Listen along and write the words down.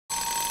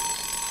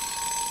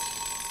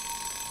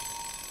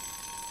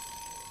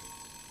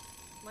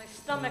My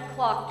stomach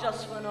clock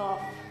just went off.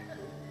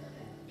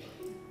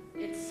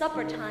 It's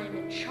supper time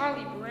and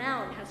Charlie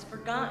Brown has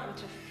forgotten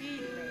to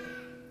feed me.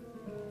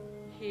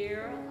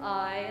 Here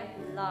I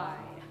lie,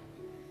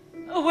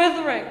 a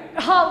withering,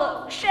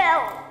 hollow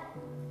shell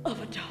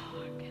of a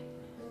dog.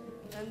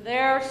 And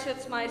there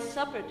sits my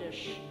supper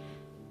dish,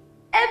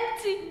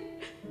 empty.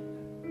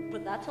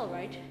 But that's all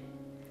right.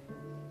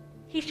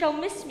 He shall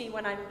miss me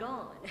when I'm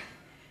gone.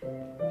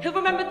 He'll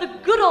remember the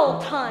good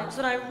old times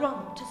when I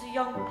romped as a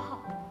young pup.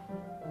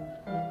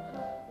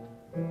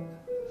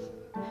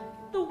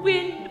 The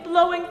wind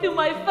blowing through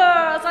my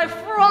fur as I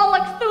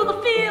frolicked through the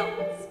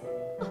fields.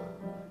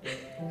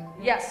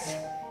 Yes,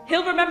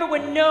 he'll remember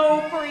when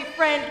no furry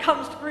friend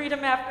comes to greet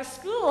him after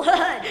school.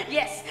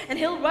 Yes, and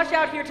he'll rush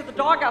out here to the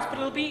doghouse, but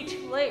it'll be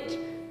too late.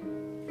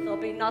 There'll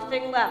be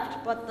nothing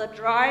left but the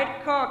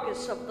dried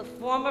carcass of the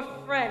former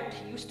friend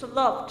he used to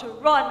love to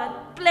run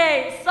and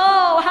play so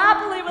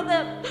happily with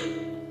him.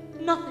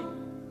 Nothing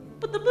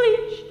but the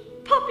bleached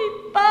puppy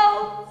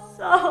bones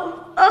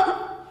of...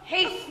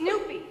 Hey,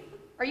 Snoopy,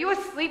 are you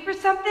asleep or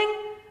something?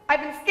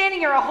 I've been standing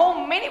here a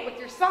whole minute with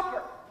your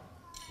supper.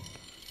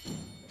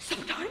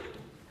 Supper time?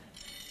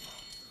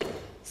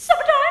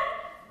 Supper time?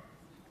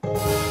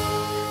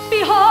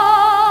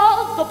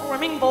 Behold the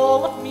brimming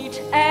bowl of meat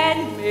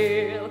and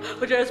meal,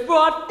 which is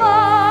brought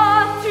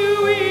forth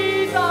to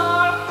ease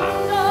our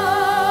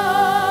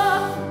hunger.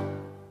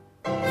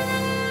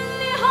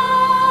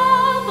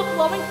 Behold the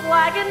flowing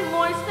flagon,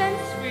 moist and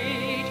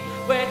sweet,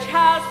 which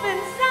has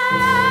been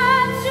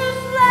sent to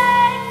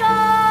slake the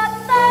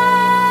thirst.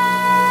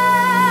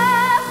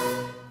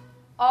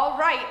 All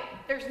right,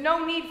 there's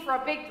no need for a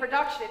big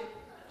production.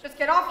 Just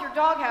get off your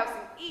doghouse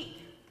and eat.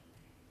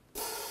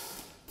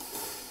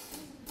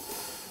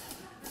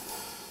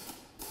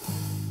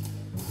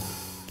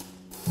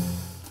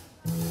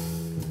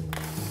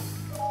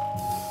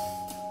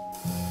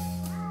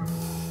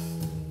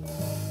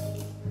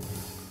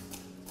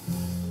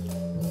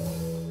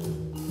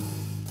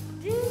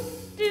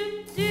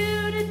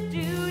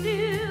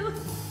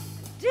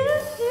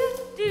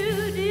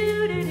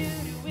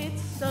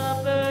 It's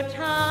supper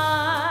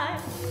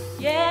time.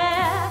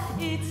 Yeah,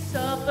 it's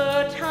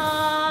supper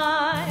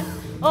time.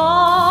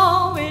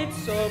 Oh,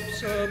 it's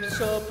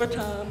supper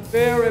time.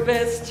 Very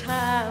best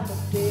time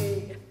of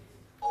day.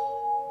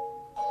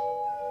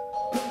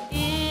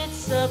 It's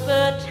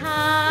supper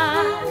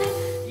time.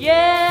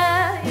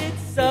 Yeah,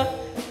 it's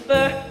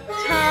supper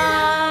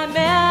time.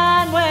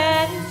 And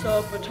when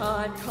supper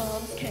time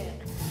comes, can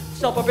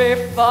supper be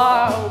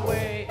far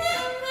away?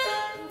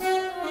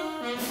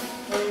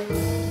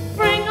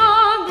 Bring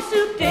on the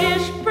soup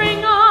dish,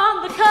 bring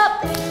on the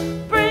cup,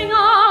 bring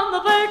on the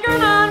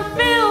bacon and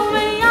fill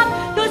me up,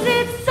 'cause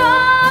it's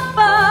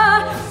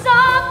supper,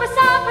 supper,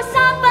 supper,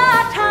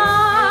 supper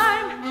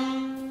time.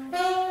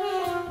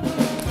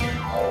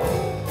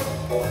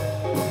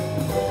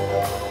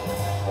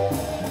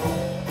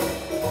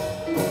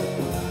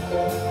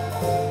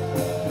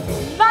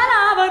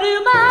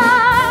 Ba-da-ba-doo-ba,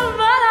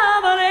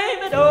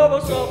 ba-da-ba-dee-ba-doo,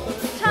 supper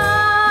time.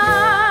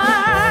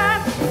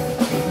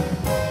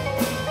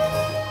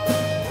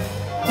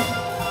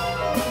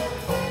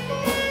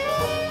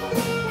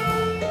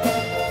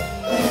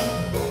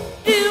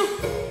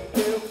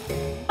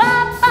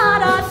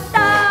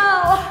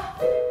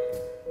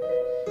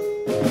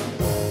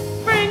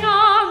 Bring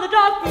on the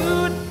dog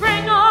food,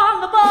 bring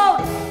on the boat,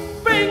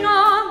 bring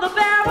on the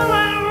barrel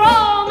and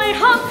roll me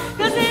home,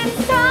 'cause it's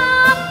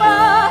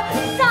supper,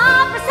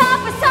 supper,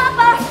 supper,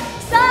 supper,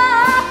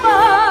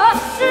 supper,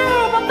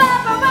 super,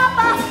 pepper,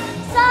 rubber,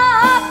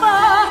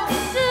 supper,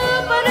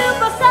 super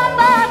duper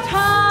supper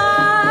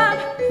time.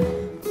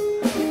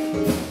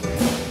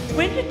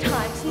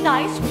 Wintertime's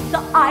nice with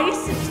the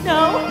ice and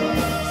snow.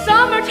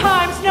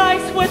 Summertime's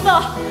nice with a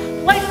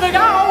place to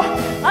go.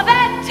 A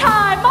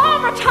bedtime,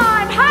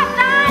 overtime, hot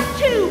night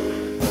too,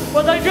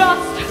 where they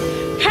just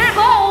can't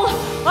hold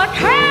a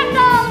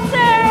candle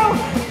to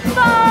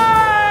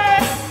my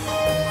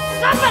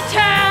supper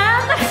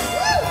time.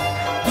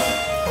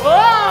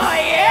 Oh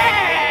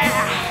yeah!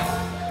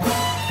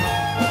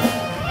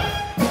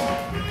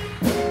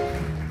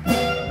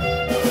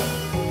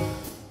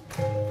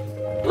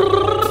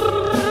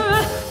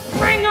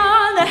 Bring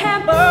on the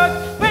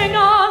hamburger, bring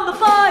on the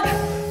bun.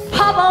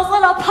 Papa's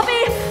little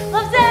puppy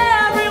loves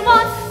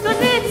everyone,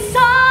 'cause it's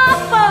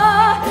supper,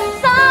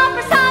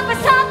 supper, supper,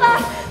 supper,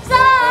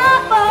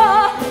 supper,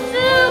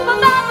 super,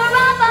 pepper,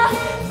 rubber,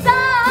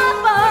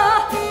 supper,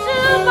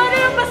 super,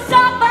 duper,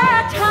 supper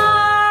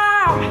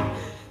time.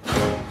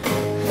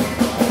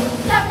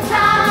 Supper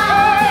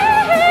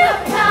time,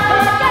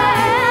 supper time,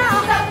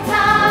 supper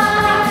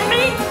time,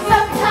 meat,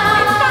 supper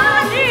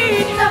time,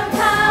 meat, supper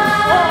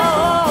time,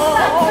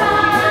 supper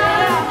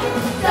time,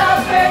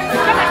 supper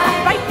time,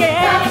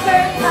 bacon,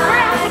 supper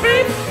time,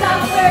 beef,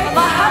 supper time,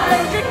 my hot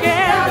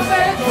chicken,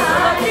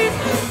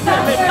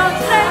 supper time,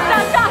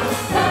 supper time,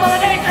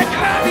 holidays and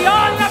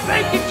caviar and the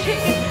bacon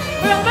chicken.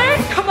 Well, then,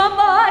 come on,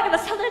 boy, give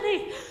us holiday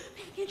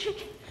bacon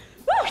chicken.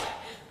 Woo!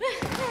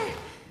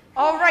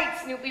 All right,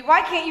 Snoopy.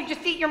 Why can't you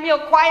just eat your meal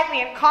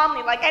quietly and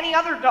calmly like any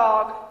other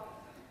dog?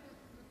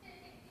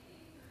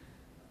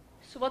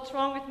 So what's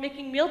wrong with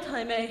making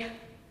mealtime a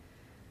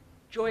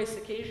joyous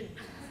occasion?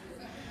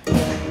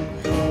 Supper!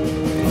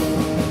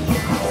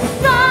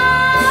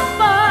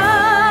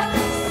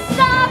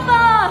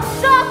 Supper!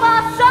 Supper!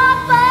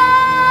 Supper!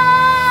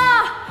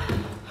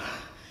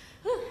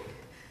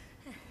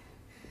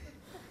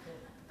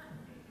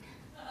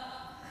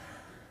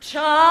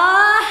 Cha!